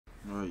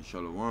Alright,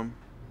 Shalom.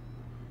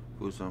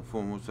 First and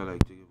foremost, I'd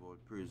like to give all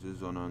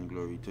praises, honor, and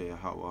glory to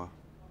Yahweh,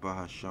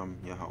 Bahasham,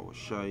 Yahweh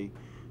Shai,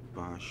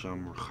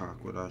 Bahasham,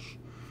 Rachakwadash,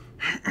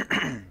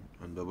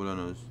 and double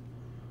honors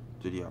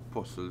to the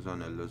apostles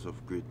and elders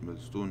of Great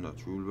Millstone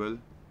that rule well,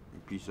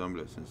 and peace and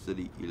blessings to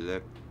the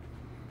elect.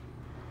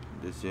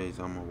 This year is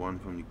Hammer 1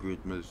 from the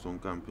Great Millstone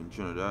Camp in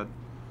Trinidad,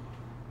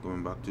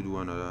 going back to do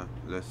another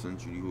lesson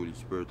through the Holy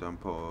Spirit and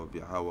power of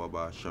Yahweh,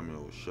 Bahasham,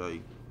 Yahweh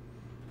Shai.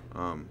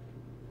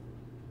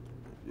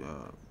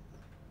 Yeah,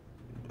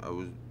 I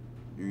was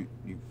the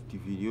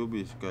video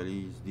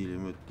basically is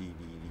dealing with the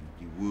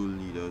world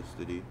leaders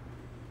today.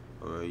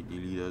 Alright, the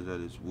leaders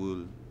of this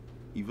world,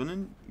 even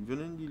in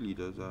the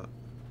leaders of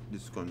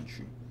this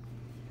country.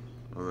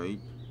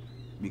 Alright,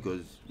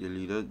 because the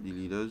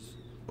leaders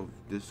of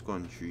this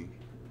country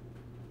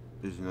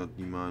is not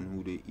the man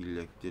who they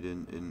elected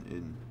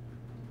in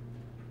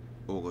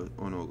August,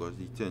 on August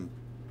the 10th,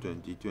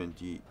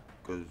 2020,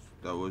 because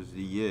that was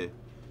the year,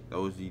 that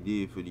was the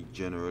day for the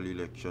general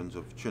elections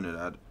of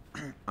Trinidad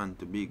and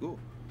Tobago.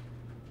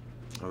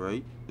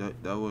 Alright,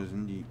 that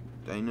wasn't the,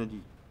 I know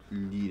the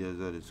leaders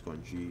of this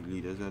country.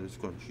 Leaders of this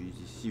country is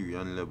the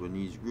Syrian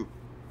Lebanese group,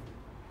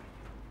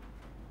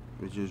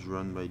 which is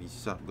run by the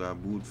Sapgar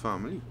Aboud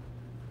family.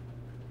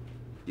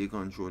 They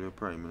control the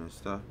prime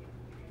minister.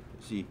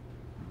 See,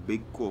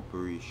 big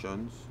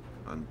corporations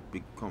and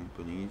big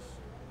companies,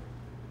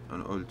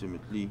 and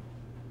ultimately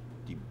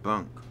the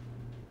bank.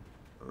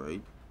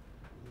 Alright,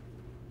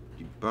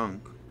 the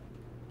bank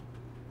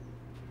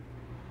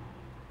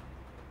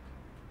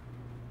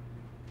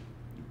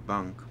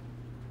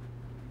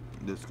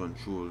does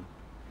control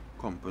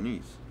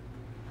companies,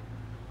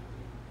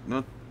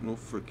 not no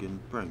freaking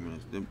prime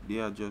minister. They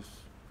are just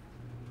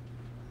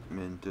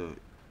meant to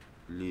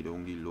lay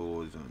down the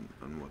laws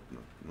and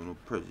whatnot. No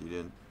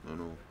president,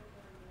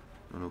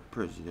 no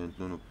president,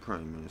 no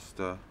prime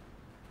minister.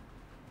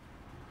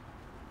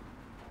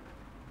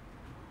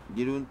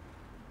 They don't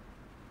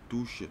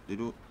do shit. They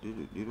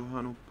don't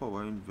have no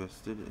power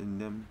invested in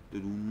them to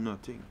do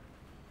nothing.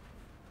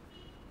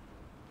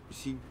 You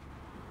see,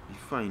 the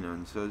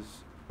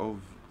finances of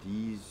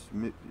these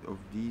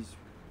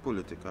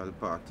political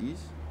parties,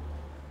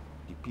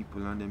 the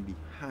people and them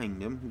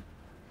behind them who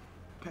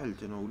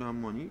pelting out that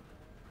money,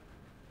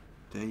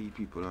 they the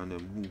people and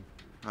them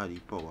who are the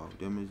power.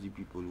 Them is the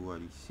people who are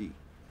the say.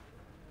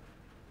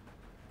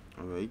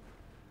 Alright?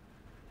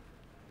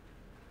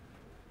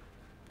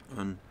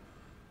 And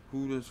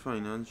who does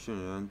finance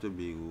Trinidad and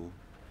Tobago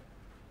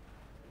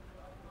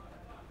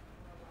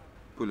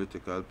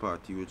political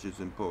party, which is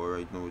in power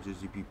right now, which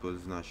is the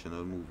People's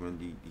National Movement,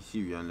 the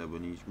Syrian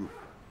Lebanese group?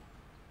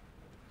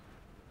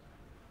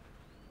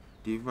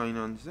 They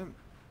finance them.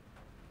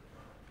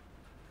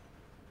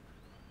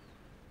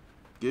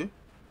 Okay?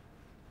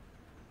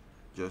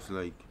 Just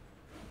like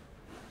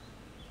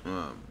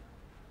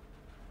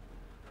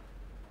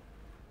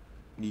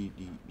the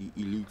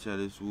elites of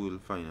this world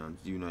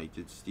finance the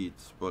United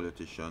States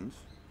politicians.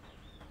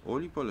 All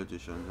the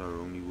politicians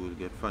around the world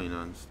get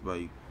financed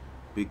by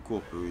big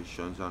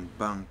corporations and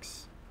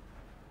banks.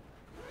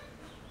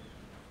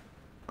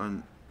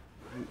 And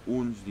who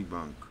owns the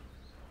bank?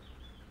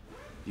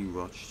 The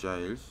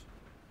Rothschilds.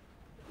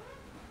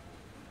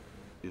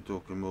 You're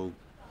talking about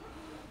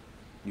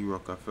the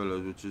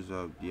Rockefellers, which is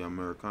the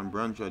American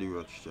branch of the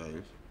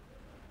Rothschilds.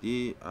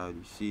 They are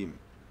the same.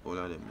 All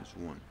of them is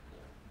one.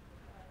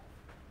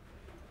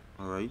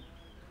 Alright?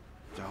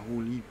 It's a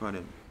whole heap of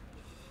them.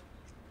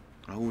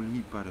 A whole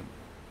heap of them.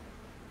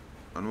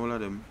 And all of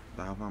them,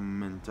 they have a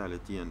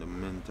mentality, and the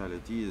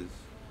mentality is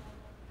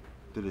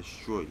to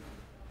destroy.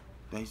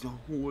 That is the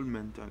whole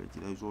mentality.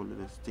 That is all that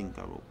is think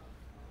about.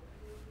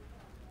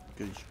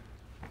 Because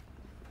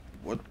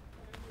what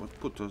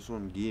put us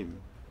on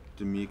game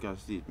to make a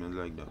statement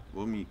like that?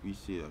 What make we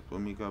say that? What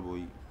make a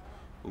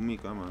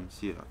man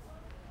say that?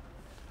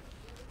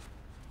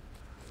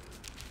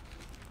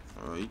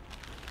 Alright?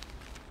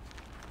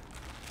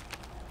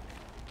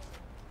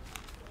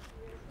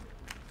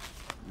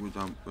 Would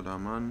a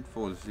man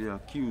falsely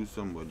accuse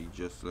somebody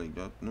just like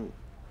that? No.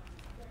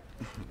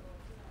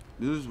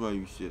 This is why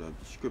we say that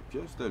the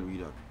scriptures tell me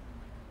that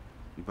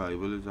the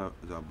Bible is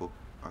a book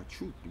of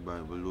truth. The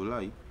Bible don't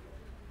lie.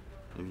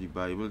 If the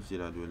Bible say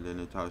that, well, then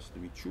it has to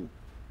be true.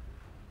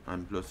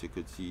 And plus you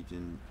could see it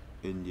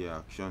in their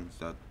actions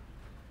that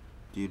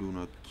they do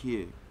not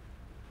care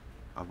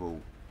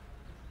about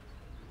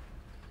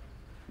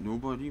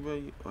nobody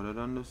by other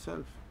than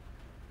themselves.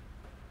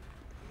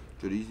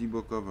 So this is the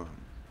book of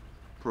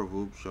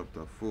Proverbs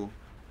chapter 4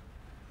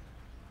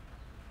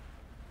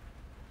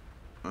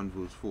 and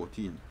verse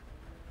 14.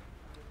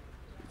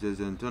 It says,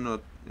 enter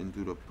not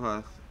into the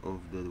path of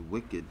the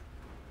wicked,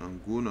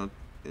 and go not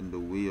in the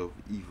way of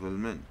evil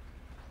men.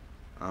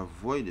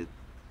 Avoid it,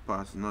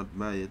 pass not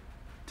by it,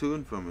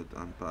 turn from it,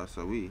 and pass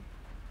away.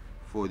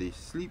 For they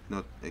sleep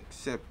not,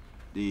 except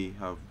they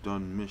have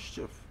done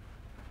mischief,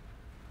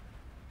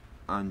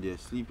 and their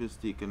sleep is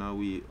taken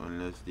away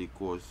unless they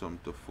cause some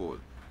to fall.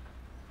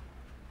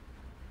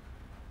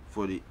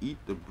 For they eat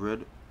the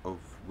bread of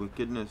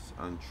wickedness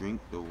and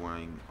drink the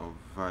wine of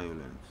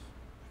violence.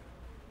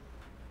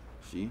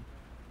 See?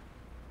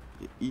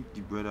 They eat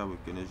the bread of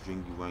wickedness,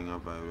 drink the wine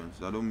of violence.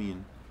 That don't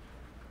mean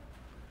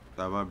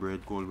they have a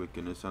bread called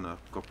wickedness and a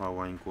cup of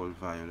wine called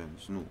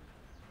violence. No.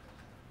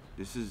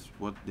 This is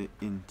what they're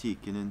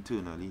intaking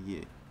internally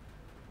here.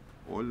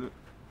 All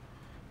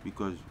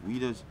because we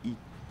just eat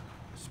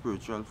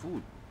spiritual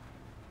food.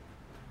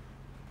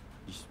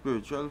 The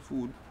spiritual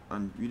food,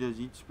 and we just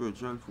eat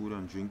spiritual food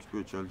and drink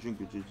spiritual drink,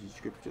 which is the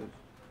scriptures.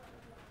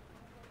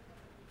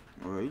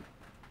 Alright?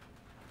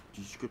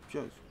 The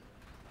scriptures.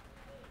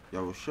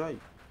 Yahushai,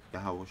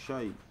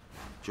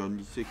 John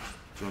the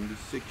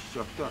 6th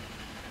chapter,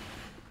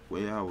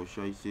 where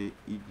Yahushai say,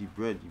 eat the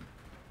bread.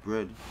 The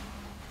bread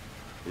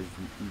is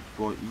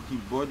eat the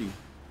body.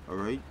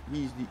 Alright?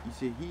 He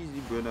said he's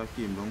the bread that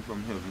came down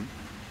from heaven.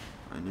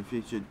 And if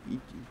you should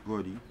eat the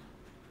body,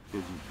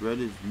 because the bread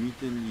is meat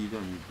indeed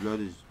and the blood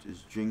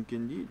is drink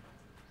indeed.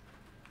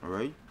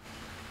 Alright?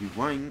 The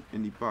wine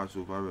in the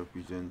Passover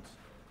represents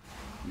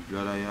the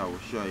blood of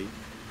Yahushai.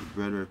 The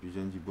bread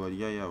represents the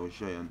body of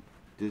Yahushai. And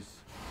this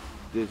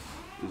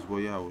is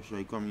what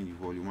Yahushai come in the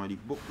volume of the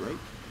book, right?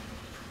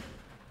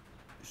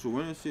 So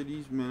when I say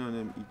these men and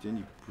them eating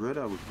the bread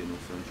of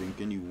wickedness and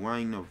drinking the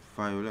wine of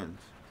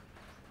violence,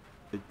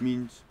 it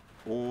means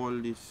all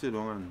they sit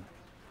down and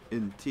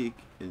intake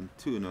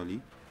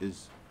internally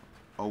is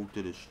out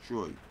to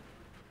destroy.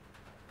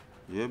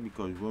 Yeah,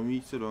 because when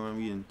we sit down and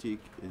we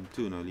intake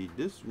internally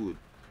this wood,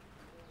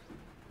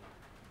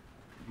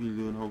 we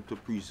learn how to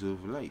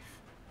preserve life,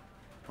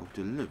 how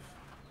to live.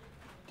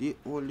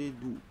 All they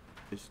do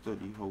is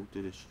study how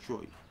to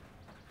destroy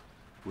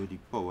with the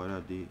power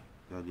that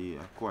they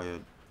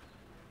acquired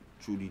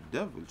through the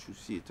devil, through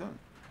Satan.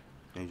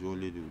 That's all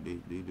they do.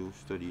 They don't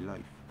study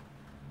life.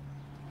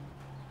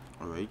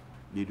 Alright?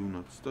 They do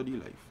not study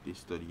life, they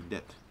study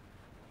death.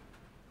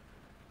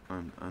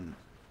 And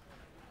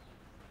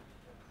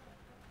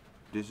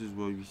this is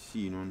what we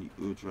see on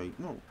the earth right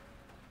now.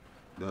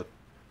 That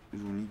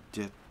is only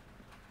death.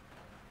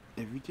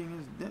 Everything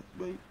is death,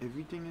 right?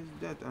 Everything is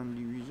death. And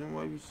the reason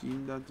why we're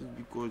seeing that is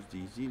because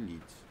these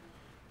elites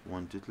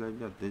want it like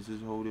that. This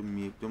is how they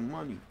make the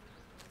money.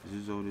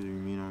 This is how they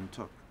remain on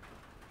top.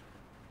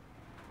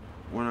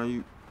 One of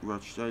the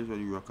Rothschilds or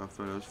the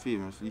Rockefellers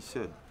famously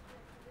said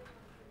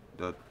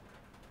that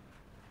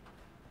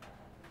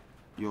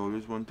you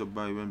always want to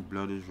buy when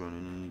blood is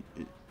running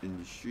in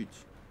the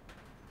streets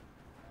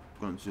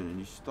concerning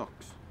the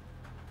stocks.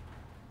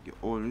 You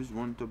always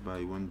want to buy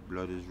when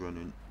blood is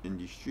running in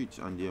the streets.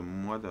 And their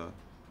mother,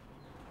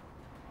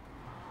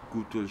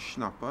 Gutel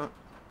Schnapper,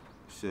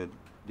 said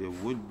there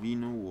would be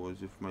no wars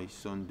if my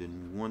son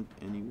didn't want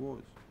any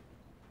wars.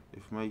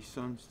 If my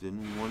sons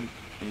didn't want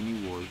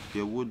any wars,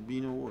 there would be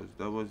no wars.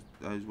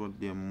 That is what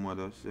their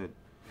mother said.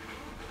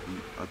 We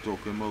are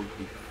talking about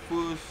the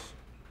first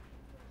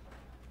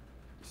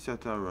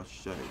set of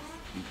Rothschilds,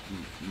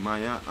 the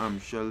Maya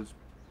Amschel's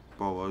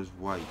Power's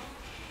wife,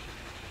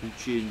 who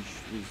changed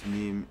his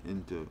name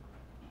into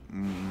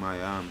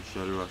Maya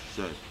Amschel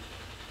Rothschild.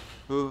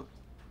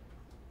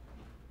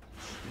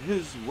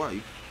 His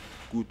wife,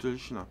 Gutel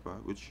Schnapper,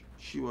 which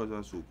she was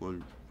a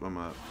so-called from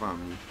a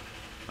family,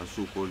 a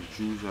so-called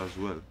Jews as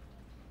well.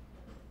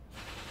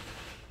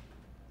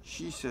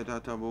 She said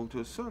that about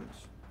her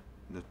sons,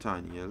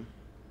 Nathaniel.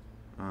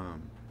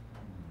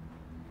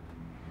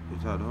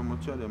 It had how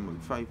much of them?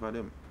 5 of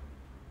them.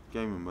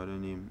 Can't remember the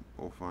name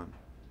offhand.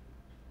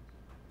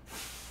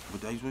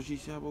 But that's what she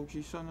said about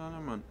his son and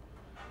her man.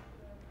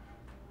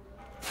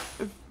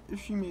 If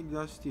she made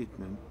that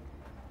statement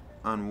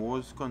and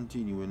was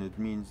continuing, it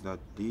means that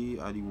they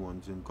are the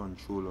ones in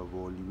control of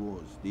all the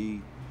wars.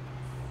 They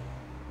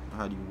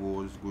had the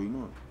wars going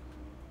on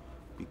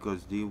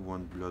because they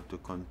want blood to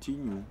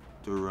continue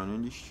to run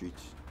in the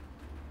streets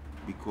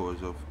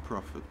because of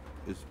profit.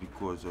 It's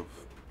because of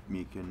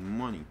making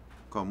money,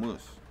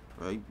 commerce,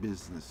 right?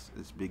 Business.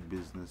 It's big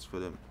business for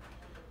them.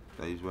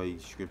 That is why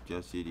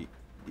scripture say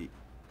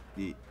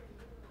they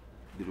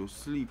don't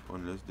sleep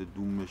unless they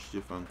do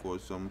mischief and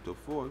cause some to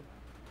fall,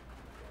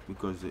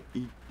 because they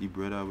eat the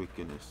bread of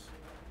wickedness,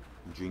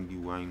 drink the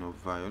wine of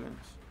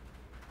violence.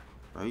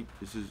 Right?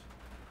 This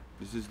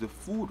is the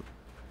food.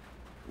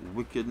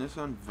 Wickedness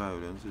and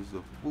violence is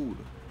the food.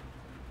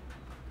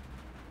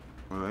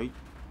 Alright?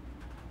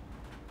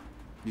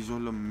 This is all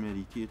to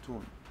meditate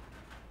on.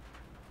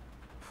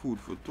 Food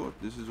for thought.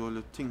 This is all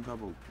to think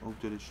about. How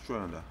to destroy,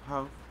 and to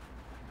have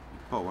the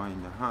power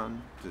in the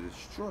hand to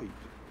destroy it.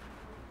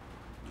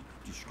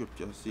 The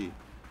scripture say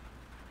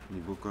in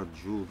the book of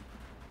Job,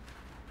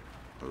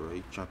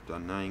 alright, chapter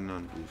 9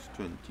 and verse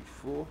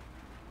 24,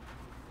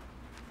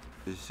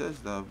 it says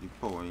they have the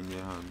power in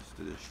their hands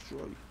to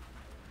destroy.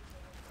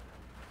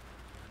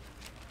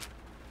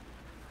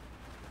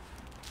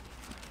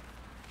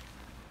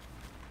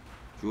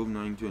 Job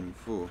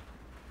 9:24,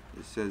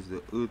 it says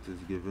the earth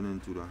is given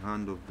into the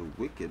hand of the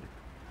wicked.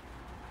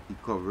 He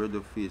covered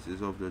the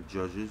faces of the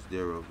judges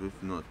thereof.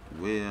 If not,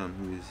 where and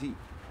who is he?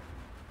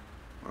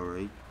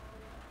 Alright.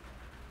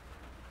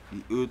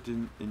 The earth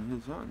in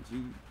his hands.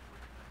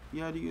 He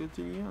had the earth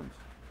in his hands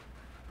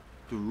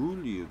to rule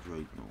the earth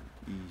right now.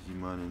 He's the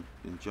man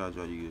in charge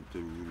of the earth to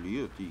rule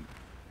the earth. He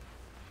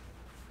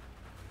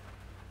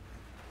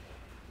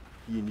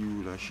in the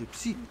rulership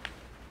seat.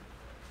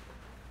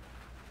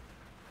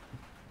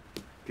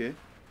 Okay?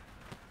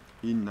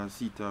 He in the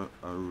seat of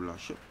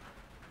rulership.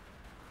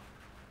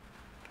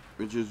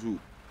 Which is who?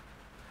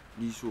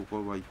 These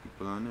so-called white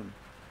people and them.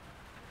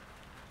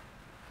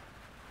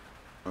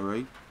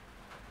 Alright?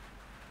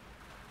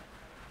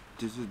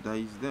 That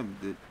is them.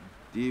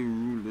 They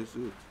rule this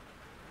earth.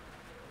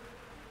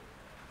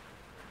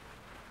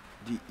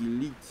 The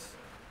elites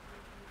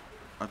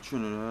at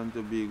Trinidad and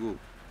Tobago,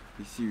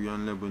 the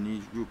Syrian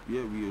Lebanese group,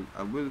 yeah,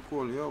 I will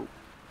call you out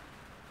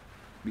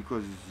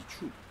because it's the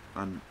truth.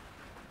 And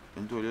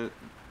until they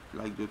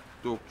like to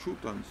talk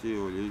truth and say,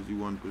 oh, there's the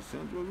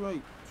 1%, well,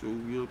 right. So I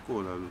will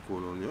call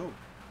all you out.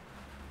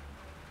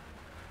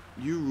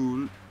 You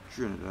rule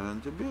Trinidad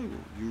and Tobago.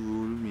 You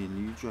rule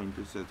mainly trying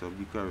to set up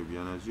the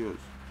Caribbean as yours.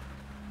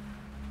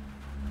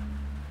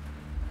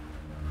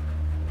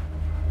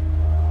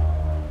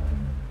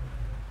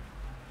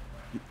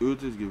 The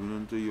earth is given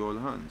into your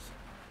hands.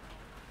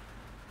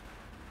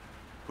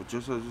 But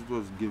just as it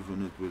was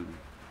given, it will be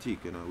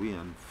taken away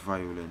and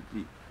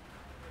violently.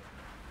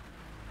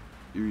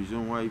 The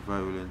reason why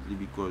violently,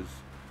 because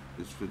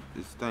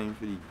it's time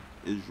for the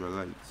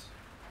Israelites.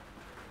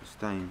 It's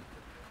time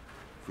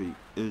for the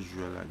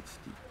Israelites,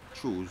 the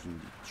chosen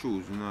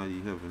are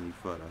the Heavenly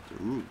Father to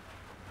rule.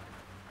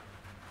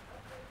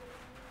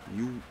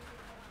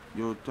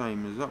 Your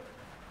time is up.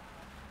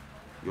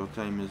 Your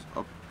time is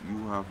up.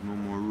 You have no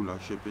more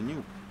rulership in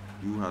you.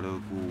 You had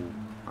to go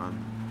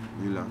and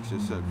relax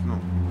yourself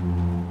now.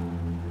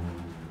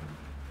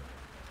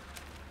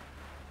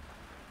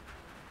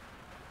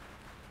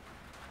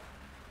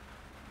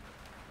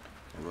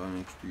 Our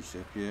next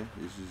precept here.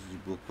 This is the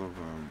book of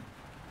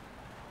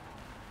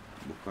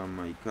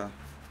Micah.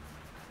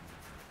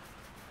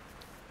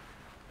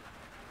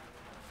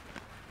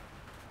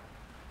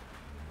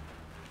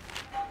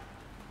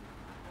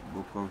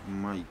 Book of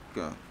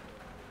Micah.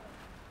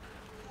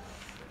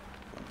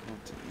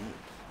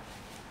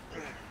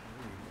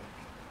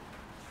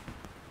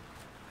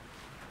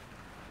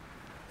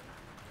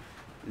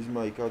 This is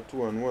Micah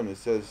 2:1. It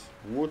says,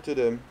 woe to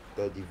them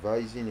that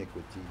devise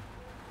iniquity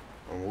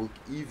and work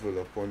evil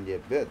upon their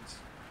beds.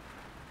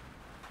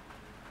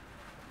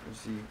 Let's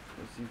see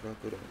if I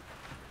could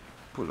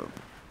pull up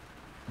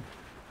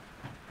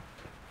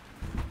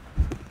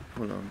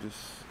this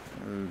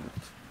a little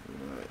bit.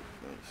 Alright,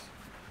 nice.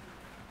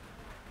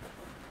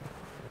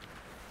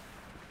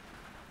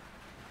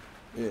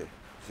 Yeah, it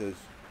says,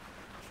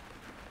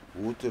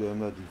 woe to them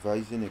that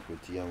devise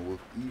iniquity and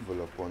work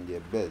evil upon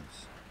their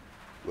beds.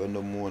 When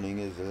the morning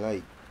is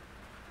light,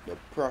 they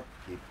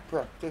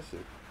practice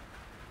it,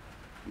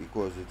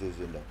 because it is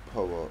in the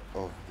power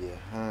of their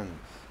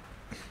hands.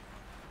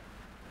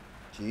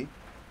 See?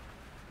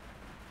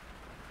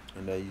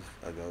 And that is,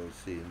 as I was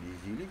saying,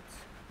 these elites,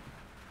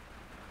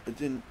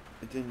 it's in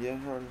their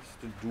hands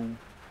to do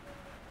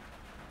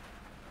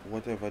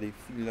whatever they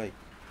feel like.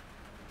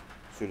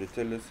 So they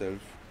tell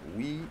themselves,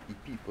 we, the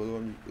people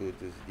on the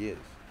earth, is theirs,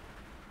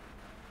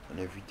 and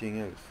everything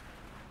else.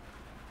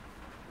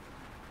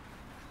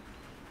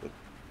 But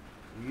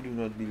we do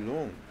not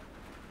belong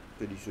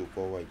to the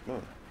so-called white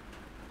man.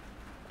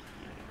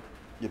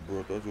 They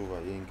brought us over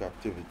here in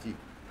captivity.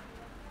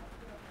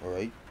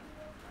 Alright?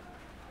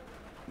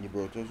 They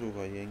brought us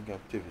over here in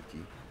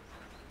captivity.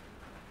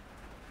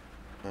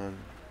 And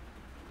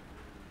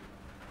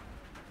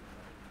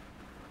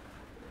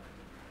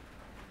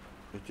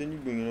but then you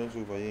bringing us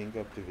over here in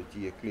captivity,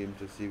 you claim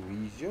to say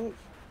we is yours.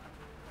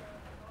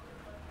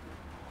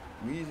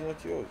 We is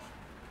not yours.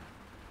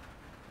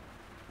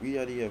 We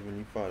are the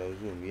Heavenly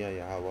Father's own. We are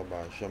Yahweh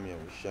Ba'asham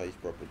Yahushua's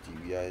property.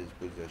 We are his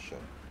possession.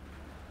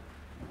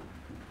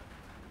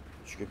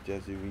 Scripture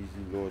says we is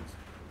the Lord's.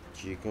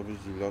 Jacob is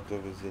the lot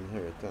of his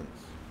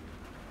inheritance.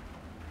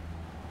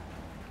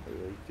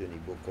 Alright, in the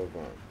book of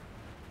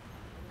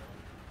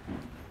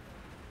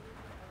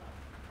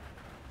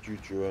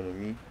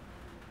Deuteronomy.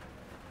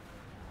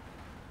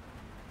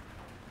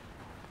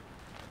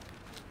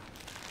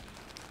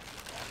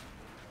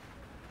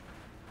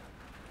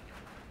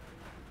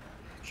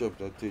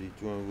 Chapter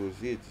 32 and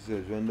verse 8, it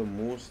says, when the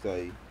Most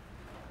High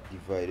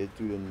divided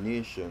to the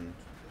nations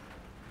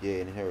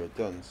their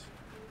inheritance,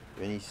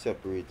 when he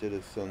separated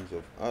the sons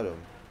of Adam,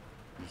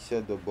 he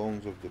set the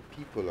bounds of the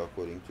people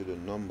according to the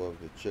number of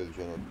the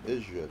children of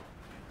Israel.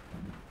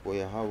 For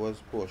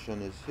Yahweh's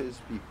portion is his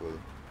people,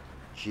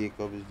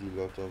 Jacob is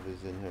the lot of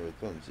his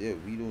inheritance. Yeah,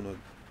 we do not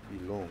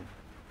belong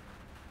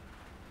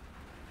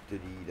to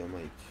the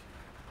Edomites.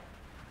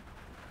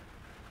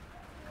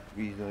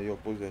 We are not your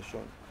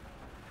possession.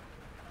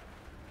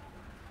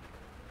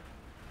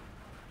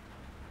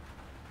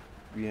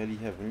 We are the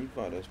Heavenly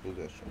Father's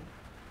possession.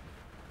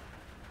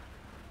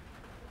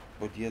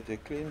 But yet they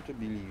claim to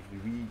believe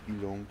we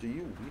belong to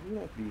you. We do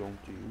not belong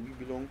to you. We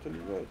belong to the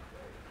Lord.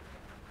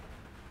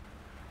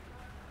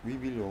 We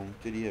belong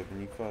to the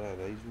Heavenly Father.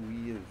 That is who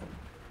he is.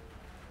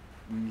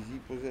 easy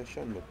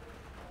possession, but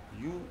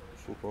you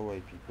so-called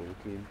white people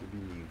claim to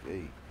believe,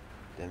 hey,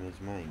 them is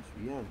mine.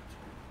 We aren't.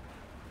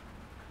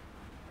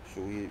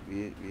 So we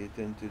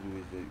tend to do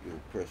is that you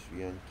oppress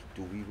we and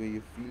do we where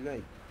you feel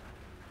like.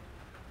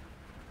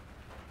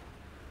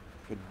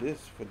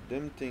 For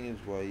them thing is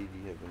why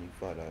the Heavenly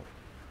Father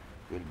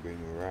will bring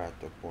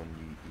wrath upon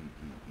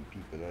the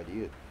people of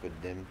the earth. For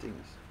them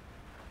things.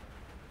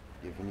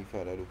 The Heavenly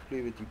Father to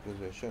play with the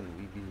possession,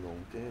 we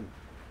belong to Him.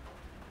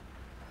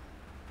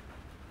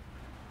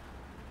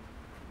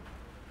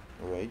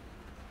 Alright?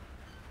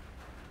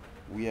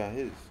 We are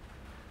His.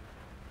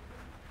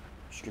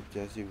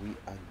 Scripture says we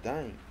are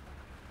dying.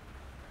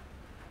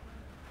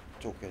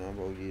 Talking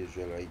about the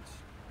Israelites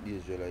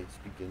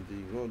speaking to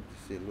the Lord,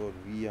 they say, Lord,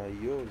 we are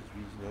yours,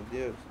 we are not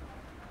theirs.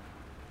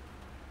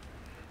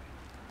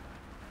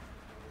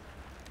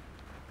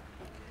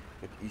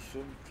 But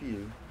Esau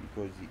feel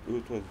because the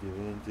earth was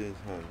given into his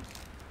hands,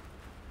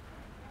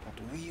 that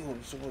we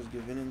also was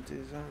given into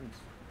his hands.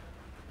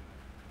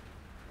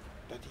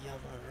 That he have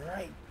a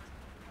right.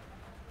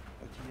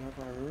 That he have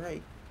a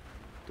right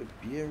to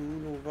bear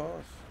rule over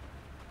us.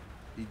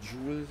 The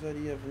jewels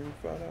of the Heavenly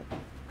Father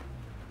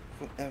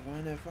forever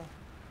and ever.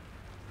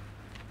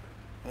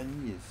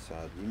 And he is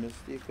sadly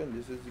mistaken.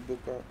 This is the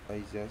book of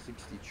Isaiah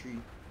 63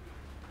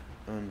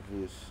 and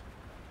verse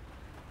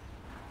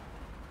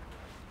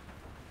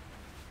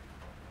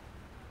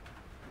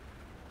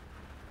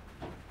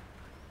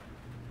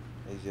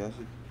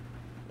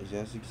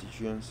Isaiah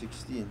 63 and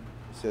 16. It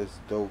says,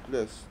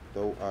 doubtless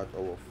thou art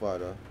our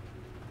father,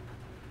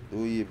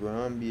 though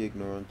Abraham be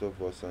ignorant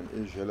of us and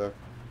Israel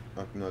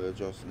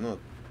acknowledge us not.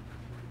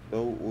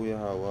 Thou, O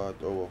Yahweh,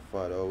 art our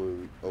Father,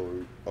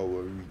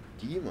 our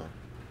Redeemer.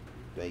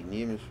 Thy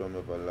name is from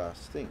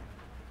everlasting.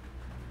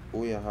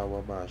 O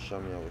Yahweh,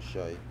 Ba'asham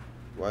Yahushai,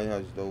 why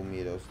hast thou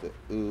made us to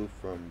err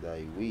from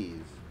thy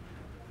ways,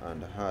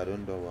 and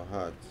hardened our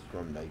hearts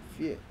from thy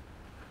fear?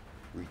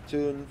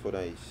 Return for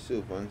thy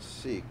servant's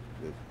sake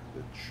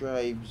the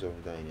tribes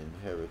of thine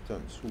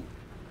inheritance. Who?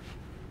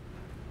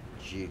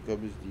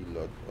 Jacob is the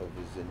lot of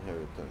his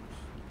inheritance.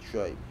 The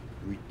tribe.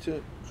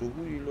 Return. So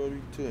who the Lord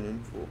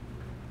returning for?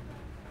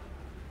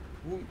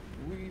 Who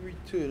he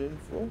returning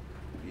for?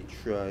 The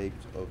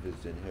tribes of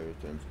his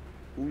inheritance.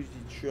 Who is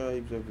the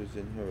tribes of his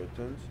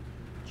inheritance?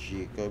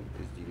 Jacob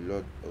is the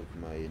Lord of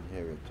my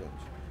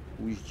inheritance.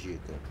 Who is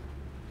Jacob?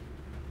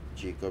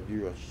 Jacob the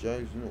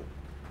Rothschilds? No.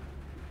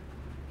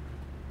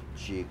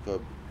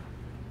 Jacob,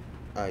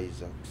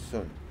 Isaac's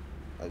son,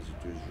 as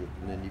it was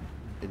written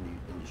in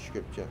the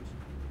scriptures.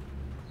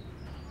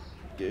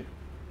 Okay?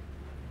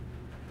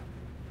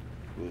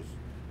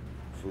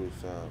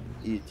 Verse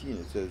 18,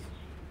 it says,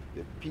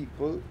 the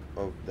people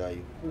of thy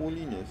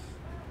holiness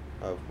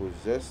have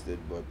possessed it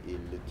but a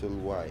little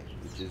while,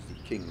 which is the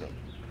kingdom.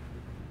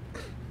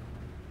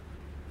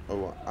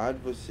 Our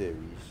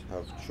adversaries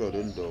have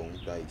trodden down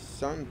thy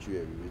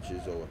sanctuary, which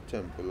is our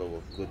temple,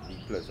 our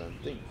goodly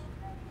pleasant things.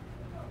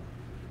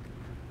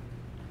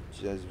 It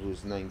says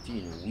verse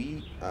 19,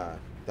 we are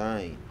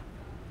thine,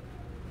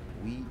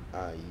 we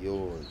are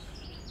yours.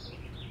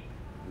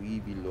 We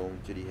belong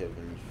to the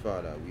Heavenly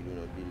Father, we do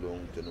not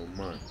belong to no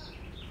man.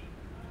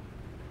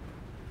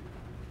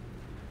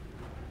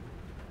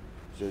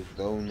 Says,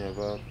 thou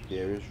never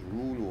bearest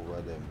rule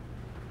over them.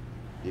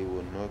 They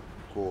were not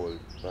called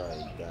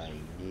by thy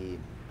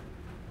name.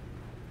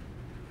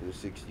 Verse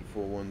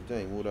 64 one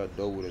time, oh that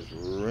thou wouldest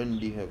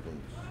rend the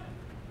heavens.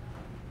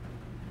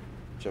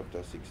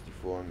 Chapter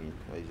 64,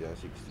 Isaiah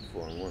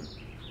 64 and 1.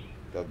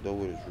 That thou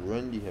wouldest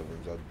rend the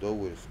heavens, that thou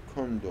wouldest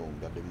come down,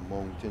 that the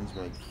mountains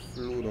might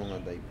flow down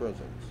at thy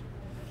presence.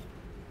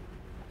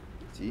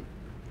 See?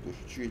 Go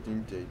straight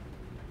into it.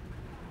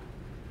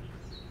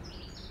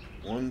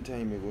 One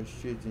time it goes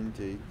straight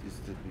into it is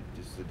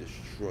to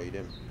destroy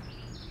them.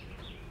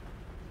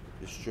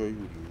 Destroy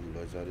who the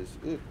rulers of this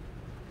earth.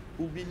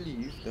 Who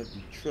believe that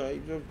the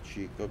tribes of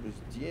Jacob is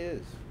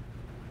theirs.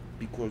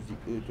 Because the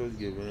earth was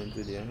given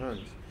into their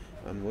hands.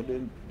 And what the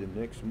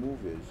next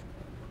move is,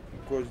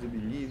 because they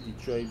believe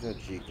the tribes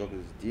of Jacob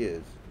is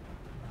theirs,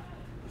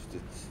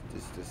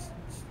 is to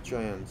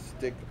try and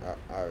stick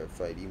a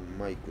RFID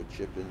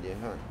microchip in their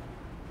hand.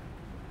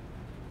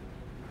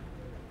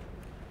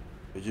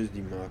 Which is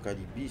the mark of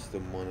the beast to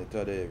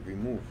monitor their every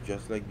move.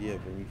 Just like the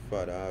Heavenly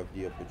Father have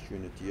the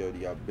opportunity or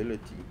the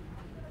ability,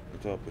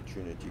 not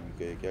opportunity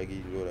because you can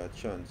give the Lord a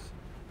chance.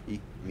 He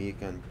make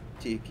and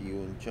take his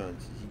own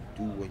chances. He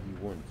do what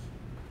he wants.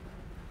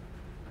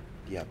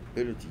 The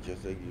ability,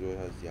 just like the Lord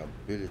has the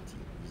ability,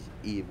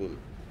 he's able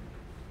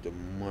to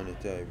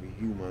monitor every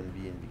human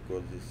being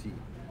because you see,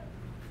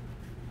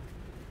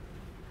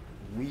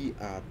 we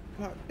are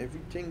part,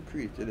 everything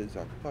created is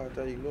a part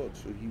of the Lord,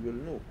 so he will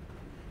know.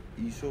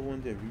 Esau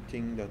wants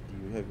everything that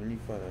the Heavenly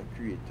Father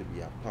created to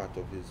be a part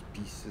of his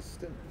beast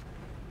system.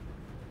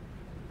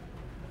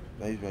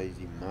 That is why he's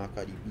the mark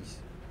of the beast.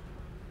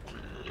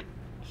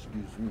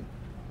 Excuse me.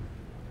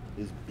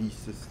 His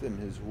beast system,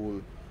 his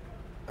whole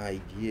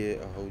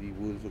idea of how the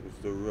world's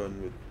supposed to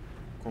run with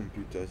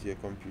computers here,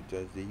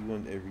 computers there. He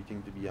want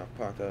everything to be a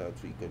part of that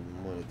so he can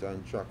monitor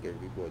and track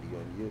everybody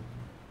on the earth.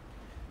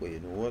 But you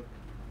know what?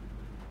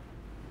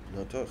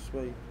 Not us,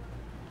 boy.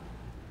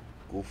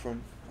 Go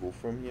from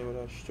here with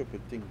that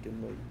stupid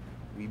thinking, boy.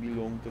 We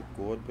belong to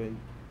God, boy.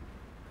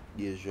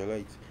 The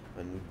Israelites.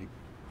 And we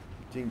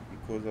think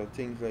because of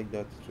things like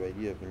that, that's why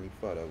the Heavenly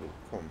Father will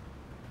come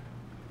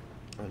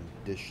and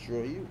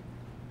destroy you.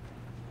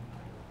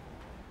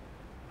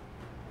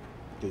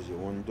 Because you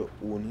want to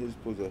own his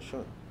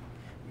possession.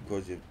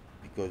 Because the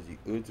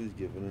earth is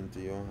given into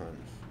your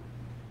hands.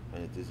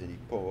 And it is in the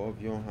power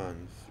of your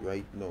hands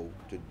right now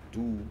to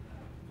do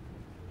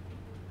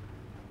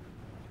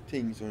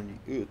things on the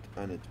earth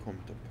and it come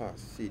to pass.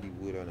 Say the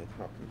word and it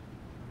happen.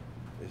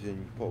 It's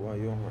in the power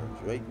of your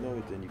hands. Right now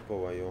it's in the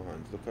power of your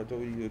hands. Look at how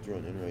the earth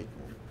running right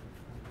now.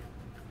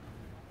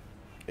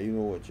 And you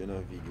know watching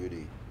a video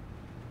there.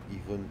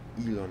 Even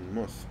Elon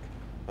Musk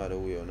had a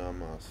way on a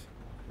mask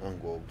and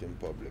go out in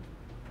public.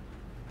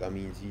 That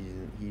means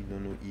he's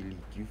not no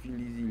elite. You feel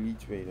he's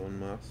elite wearing on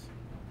mask?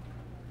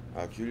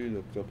 I actually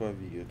looked up a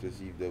video to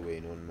see if they're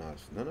wearing on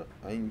masks. No,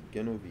 I ain't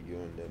get no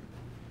video on them.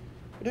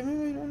 But they ain't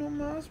wearing on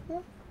mask,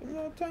 bro. There's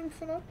no time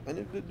for that. And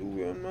if they do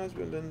wear on mask,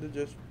 well then they're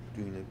just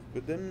doing it.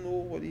 But them know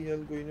what the hell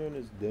going on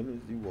is them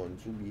is the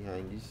ones who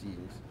behind the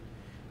scenes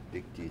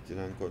dictating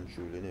and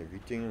controlling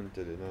everything and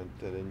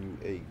telling you,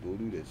 hey, go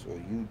do this or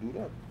you do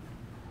that.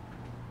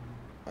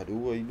 I do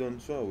what he done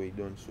so, what he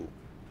done so.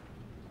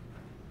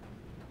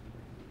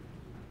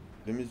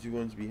 Them is the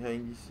ones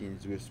behind the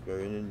scenes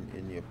whispering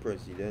in your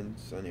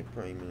presidents and your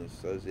prime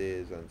minister's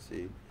ears and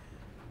say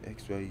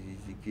XYZ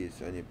is the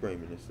case, and your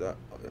prime minister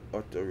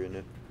uttering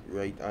it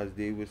right as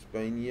they whisper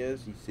in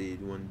ears, he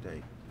said one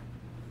time.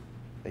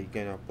 That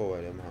kind of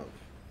power them have.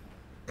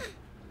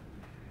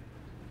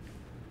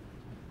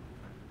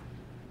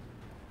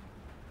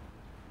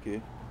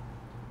 Okay?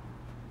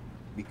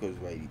 Because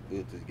why the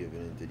earth is given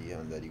into the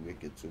hand of the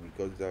wicked. So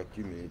because they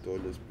accumulate all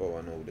this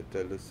power now, they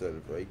tell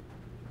themselves, right?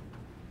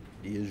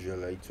 The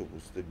Israelites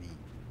supposed to be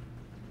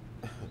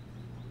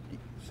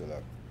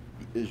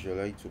the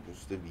Israelites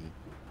supposed to be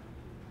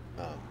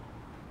a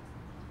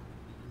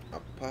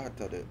part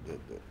of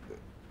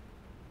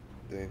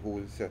the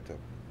whole setup,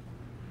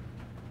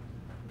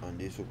 and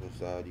they supposed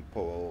to have the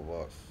power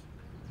over us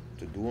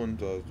to do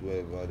unto us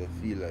whatever they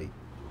feel like.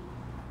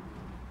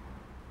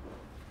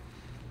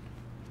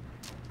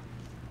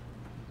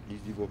 This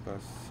is the book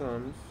of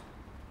Psalms.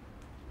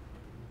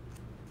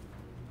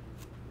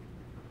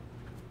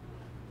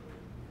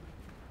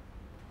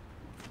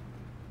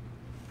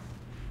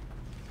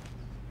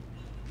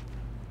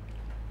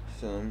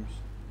 Psalms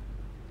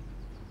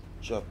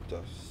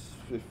chapter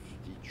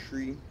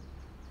 53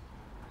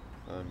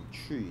 and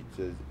 3, it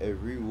says,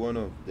 every one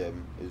of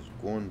them is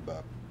gone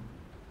back.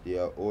 They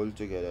are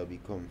altogether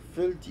become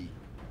filthy.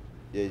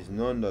 There is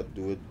none that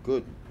doeth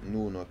good,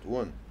 no, not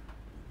one.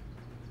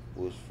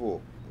 Verse 4,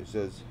 it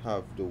says,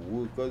 have the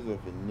workers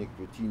of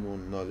iniquity no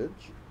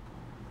knowledge,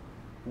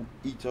 who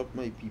eat up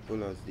my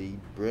people as they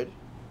eat bread?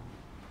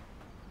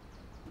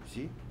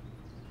 See?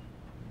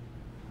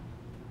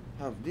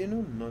 Have they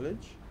no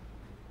knowledge?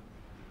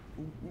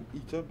 Who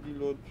eat up the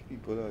Lord's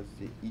people as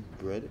they eat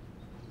bread?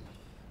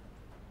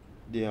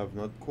 They have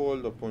not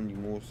called upon the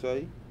Most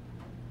High.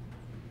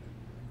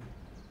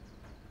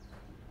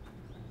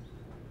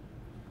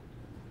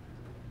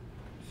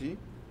 See?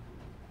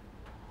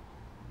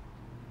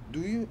 Do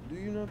you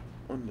not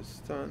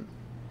understand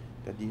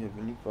that the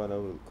Heavenly Father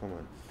will come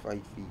and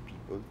fight for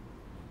people?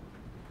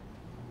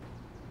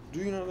 Do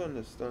you not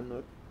understand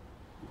that?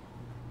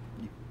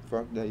 The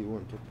fact that you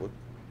want to put,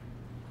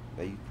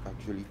 that you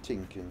actually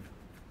thinking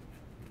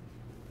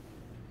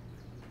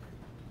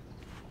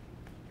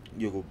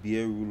you go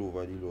bear rule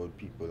over the Lord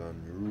people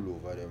and rule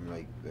over them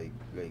like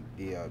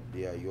they are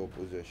your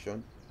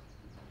possession.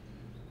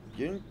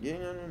 You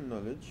ain't no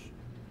knowledge,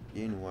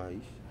 you ain't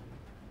wise.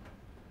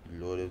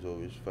 The Lord is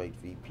always fight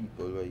for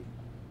people, right?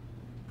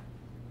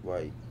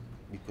 Why?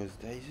 Because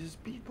that is his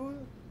people.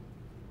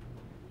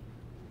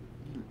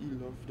 He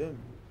loves them.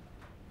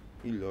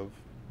 He loves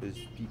his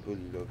people,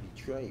 he loves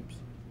his tribes.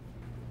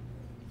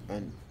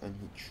 And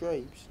his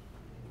tribes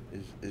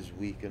is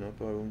waking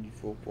up around the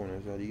four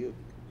corners of the earth.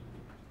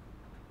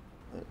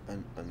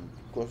 And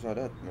because of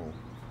that now,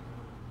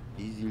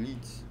 these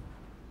elites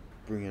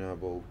bringing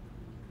about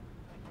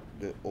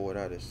the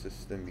order, the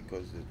system,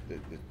 because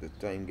the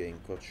time getting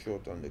cut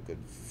short and they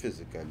could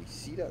physically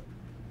see that.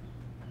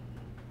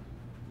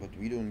 But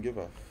we don't give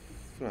a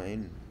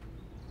flying.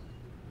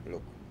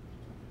 Look,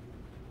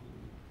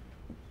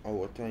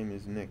 our time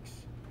is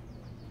next.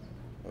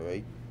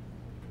 Alright?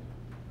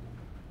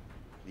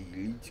 The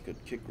elites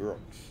could kick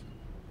rocks.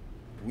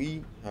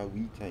 We have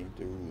time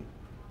to rule.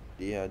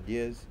 They are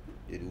theirs,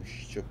 they do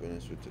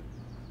stupidness with it.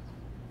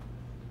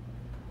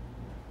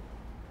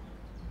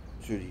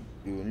 So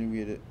the only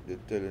way that they're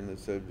telling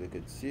themselves they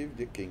could save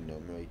the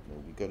kingdom right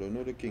now, because I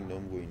know the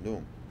kingdom going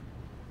down.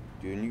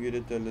 The only way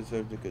they tell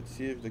themselves they could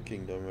save the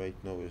kingdom right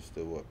now is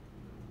to what?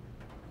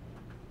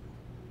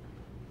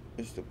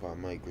 It's the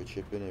part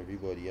microchipping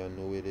everybody. I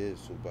know it is.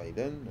 So by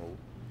then, no,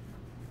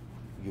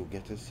 you'll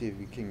get to save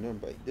your kingdom.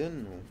 By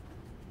then, no,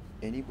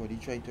 anybody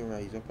try to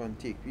rise up and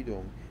take we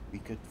down, we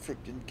could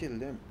freaking kill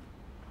them.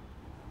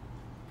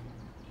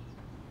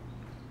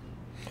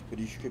 But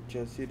the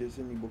scripture says this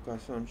in the book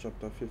of Psalm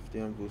chapter 50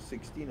 and verse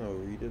 16. I'll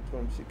read it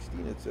from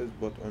 16. It says,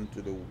 "But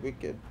unto the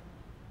wicked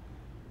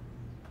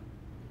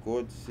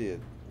God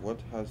said, What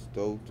hast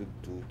thou to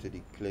do to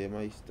declare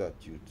my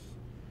statutes,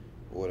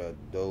 or that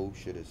thou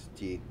shouldest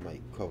take my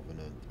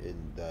covenant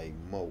in thy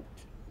mouth?"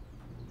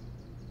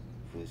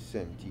 Verse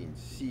 17,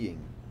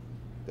 "Seeing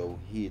thou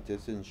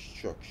hatest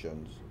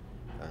instructions,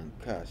 and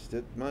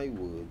casteth my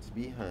words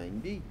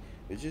behind thee,"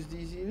 which is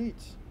these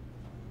elites.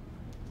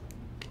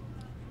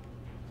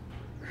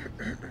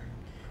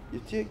 You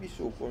take this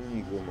so-called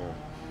Negro man,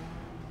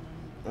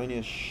 and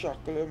you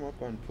shackle him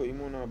up and put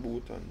him on a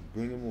boat and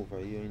bring him over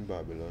here in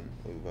Babylon,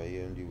 over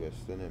here in the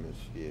Western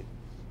Hemisphere,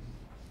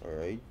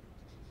 alright,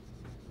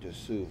 to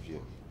serve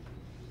you.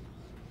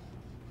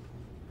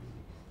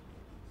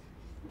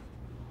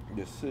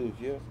 They serve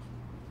you,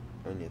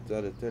 and you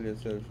try to tell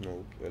yourself,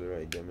 no, well,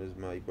 right, them is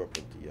my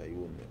property, I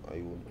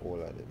own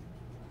all of them.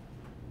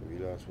 Every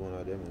last one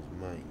of them is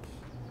mine.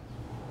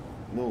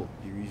 No,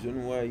 the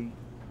reason why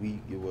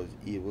it was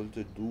able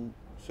to do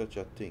such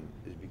a thing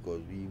is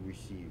because we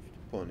received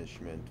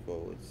punishment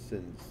for our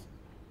sins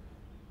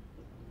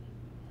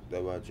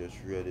that were just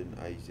read in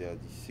Isaiah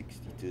the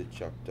 63rd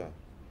chapter,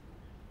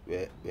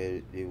 where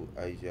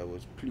Isaiah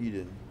was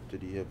pleading to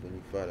the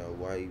Heavenly Father,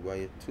 why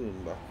you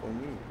turn back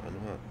from me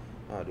and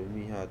harden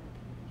me heart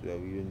so that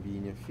we won't be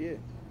in your fear.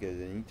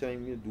 Because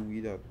anytime you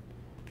do that,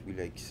 we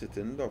like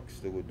sitting ducks,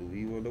 they will do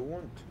what they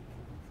want.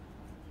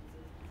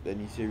 Then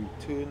he said,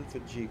 return for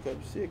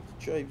Jacob's sake,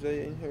 the tribes are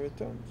your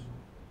inheritance.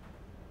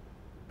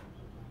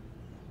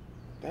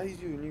 That is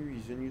the only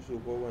reason you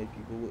so-called white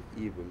people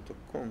were able to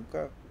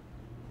conquer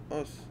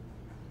us.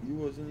 You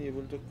wasn't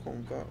able to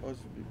conquer us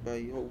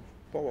by how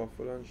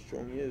powerful and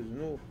strong he is.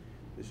 No,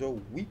 it's how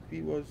weak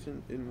we was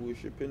in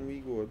worshiping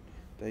we God.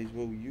 That is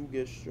how you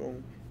get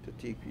strong to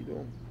take we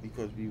down,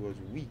 because we was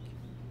weak.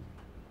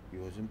 We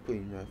wasn't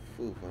putting that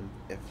fervent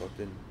effort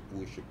in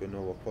worshiping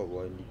our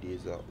power in the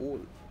days of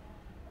old.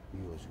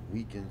 We was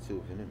weak in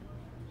serving him.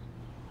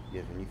 The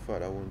Heavenly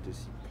Father wanted to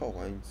see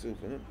power in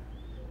serving him,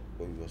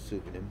 but we were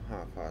serving him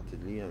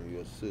half-heartedly, and we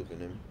were serving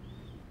him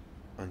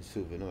and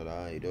serving other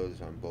idols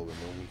and bowing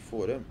down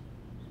before them.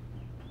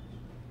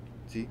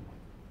 See,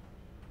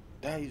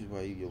 that is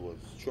why you was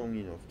strong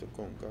enough to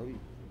conquer we,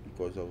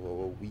 because of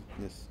our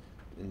weakness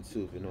in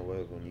serving our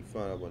Heavenly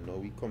Father. But now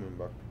we coming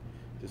back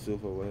to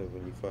serve our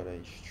Heavenly Father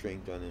in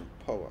strength and in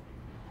power.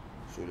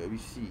 So that we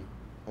see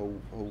how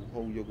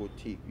you go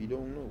take we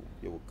don't know.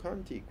 You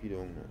can't take we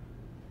don't know.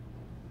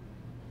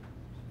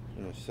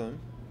 You know, son,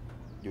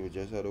 you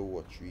just had to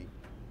watch we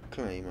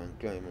climb and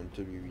climb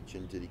until we reach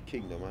into the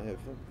kingdom of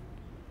heaven.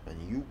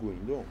 And you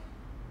going down.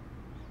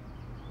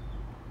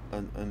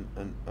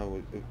 And I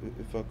would,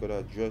 if I could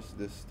address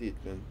this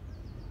statement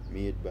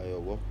made by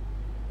our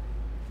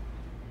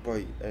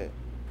boy,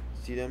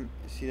 see them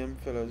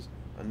fellas,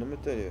 and let me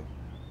tell you,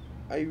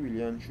 I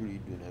really and truly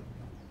do not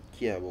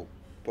care about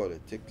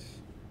politics,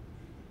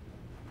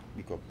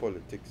 because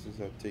politics is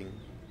a thing.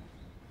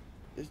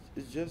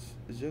 It's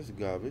just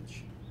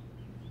garbage,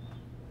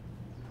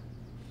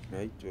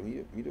 right? So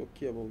me don't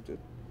care about it.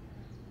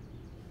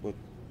 But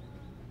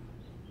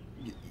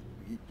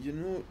you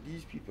know,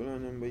 these people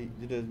and them,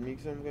 they just make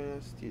some kind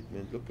of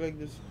statement. Look like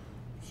this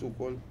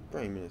so-called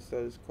prime minister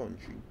of this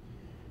country.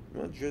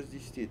 Not just the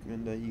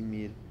statement that he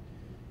made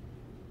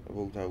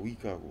about a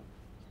week ago.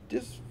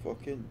 This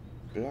fucking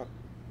black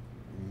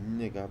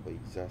nigga, boy,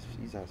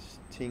 he's a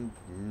stink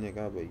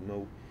nigga, boy.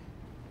 Now,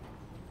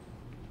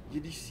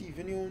 you're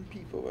deceiving your own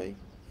people, right?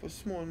 For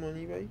small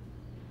money, right?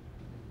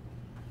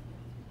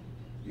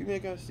 You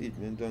make a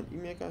statement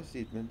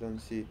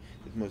and say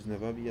it must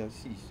never be a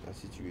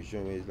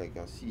situation where it's like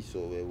a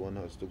seesaw where one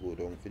has to go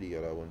down for the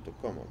other one to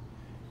come up.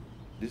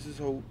 This is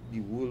how the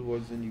world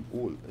was in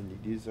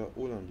the days of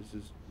old, and this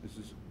is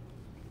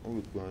how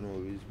it's going to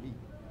always be.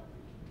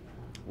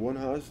 One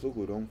has to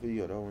go down for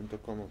the other one to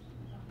come up.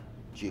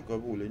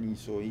 Jacob holding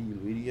Esau heel,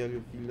 where the hell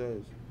you feel that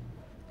is?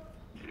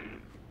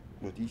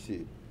 But he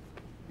said,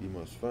 we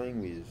must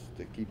find ways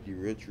to keep the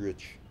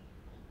rich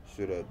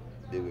so that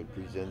they will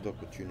present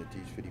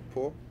opportunities for the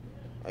poor.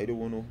 I don't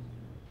want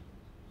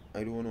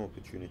no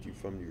opportunity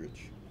from the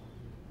rich.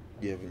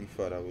 The Heavenly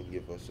Father will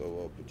give us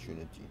our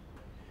opportunity.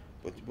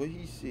 But what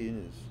he's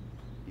saying is,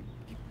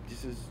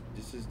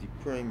 this is the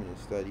Prime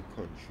Minister of the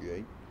country,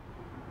 right?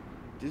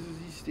 This is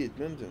his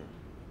statement.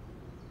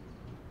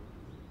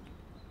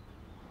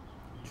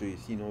 So you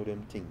see now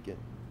them thinking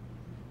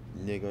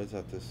niggers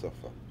have to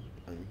suffer,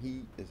 and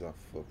he is a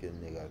fucking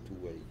nigger too,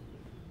 right?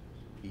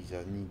 He's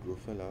a Negro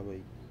fella,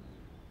 right?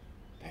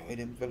 That way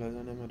them fellas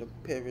and them have to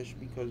perish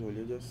because all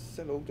you just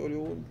sell out all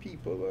your own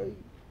people, right?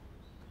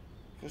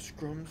 For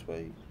scrums,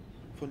 right?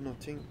 For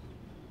nothing.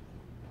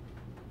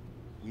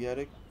 We had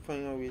to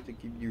find a way to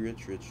keep the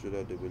rich so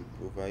that they will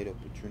provide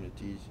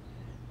opportunities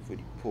for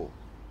the poor.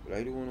 But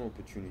I don't want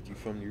opportunity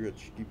from the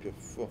rich. Keep your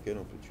fucking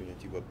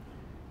opportunity. But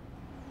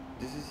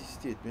this is the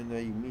statement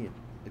that he made.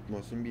 It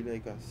mustn't be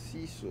like a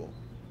seesaw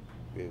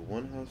where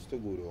one has to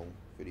go down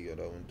for the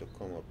other one to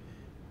come up.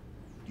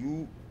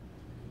 You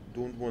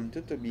don't want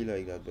it to be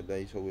like that, but that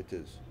is how it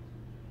is.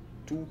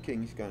 Two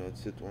kings cannot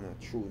sit on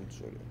a throne,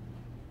 sorry.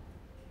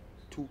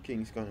 Two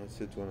kings cannot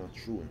sit on a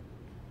throne.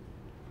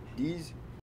 These